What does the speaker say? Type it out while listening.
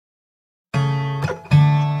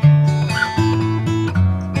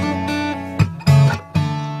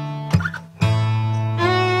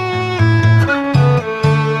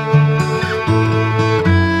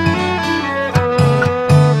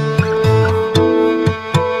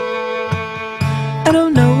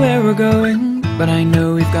but I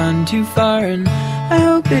know we've gone too far, and I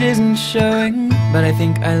hope it isn't showing, but I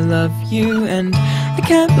think I love you, and I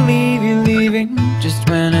can't believe you're leaving just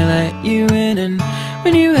when I let you in, and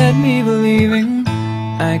when you had me believing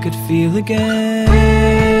I could feel again.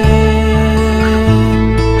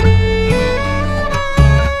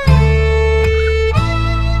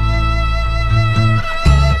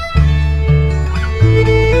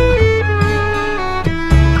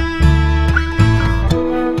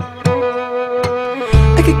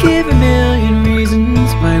 I could give a million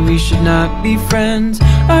reasons why we should not be friends.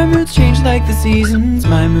 Our moods change like the seasons.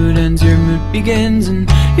 My mood ends, your mood begins. And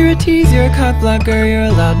you're a tease, you're a cock blocker, you're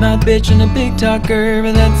a loudmouth bitch and a big talker,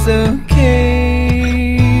 but that's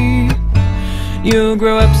okay. You'll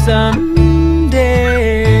grow up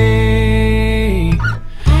someday.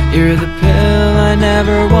 You're the pill I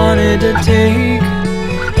never wanted to take,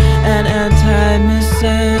 an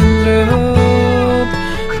anti-misanthrope.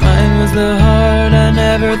 Mine was the heart I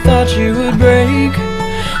never thought you would break.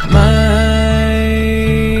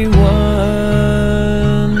 My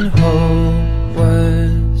one hope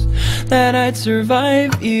was that I'd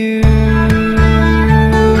survive you.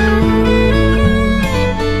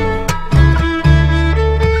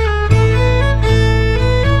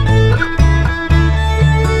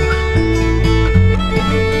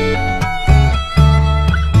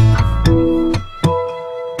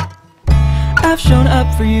 I've shown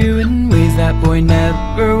up for you in ways that boy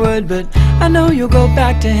never would, but I know you'll go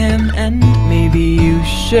back to him, and maybe you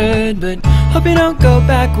should, but hope you don't go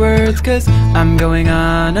backwards, 'cause I'm going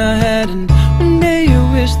on ahead, and one day you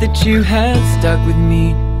wish that you had stuck with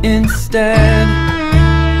me instead.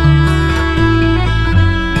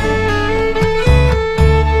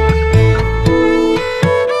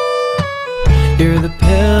 You're the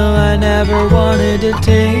pill I never wanted to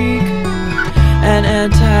take, an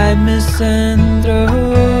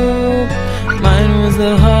anti-misanthrope. Mine was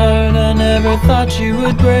the heart I never thought you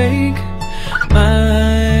would break.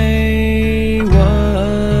 My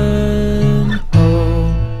one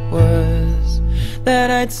hope was that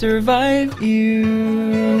I'd survive you.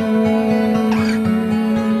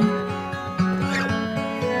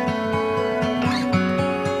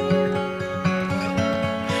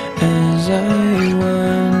 As I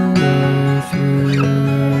wander through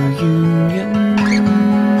Union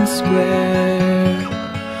Square,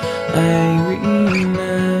 I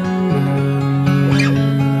remember you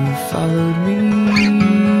followed me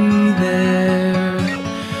there.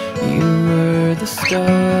 You were the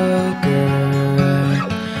stalker I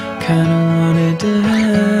kinda wanted to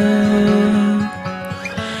have.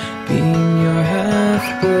 Being your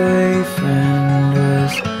half-boyfriend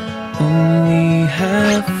was only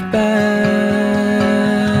half bad.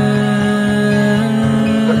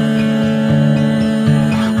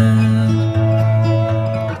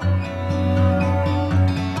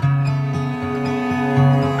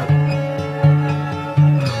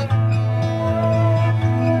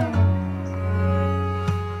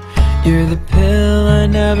 You're the pill I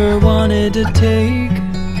never wanted to take,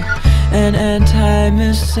 an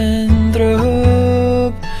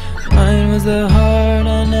anti-misanthrope. Mine was the heart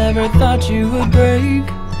I never thought you would break.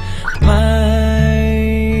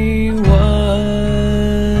 My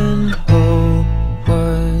one hope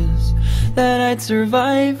was that I'd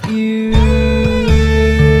survive you.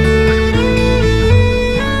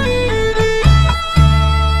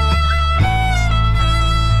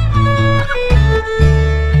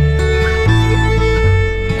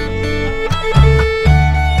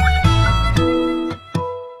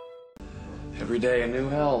 Every day a new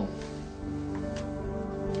hell.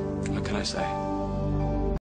 What can I say?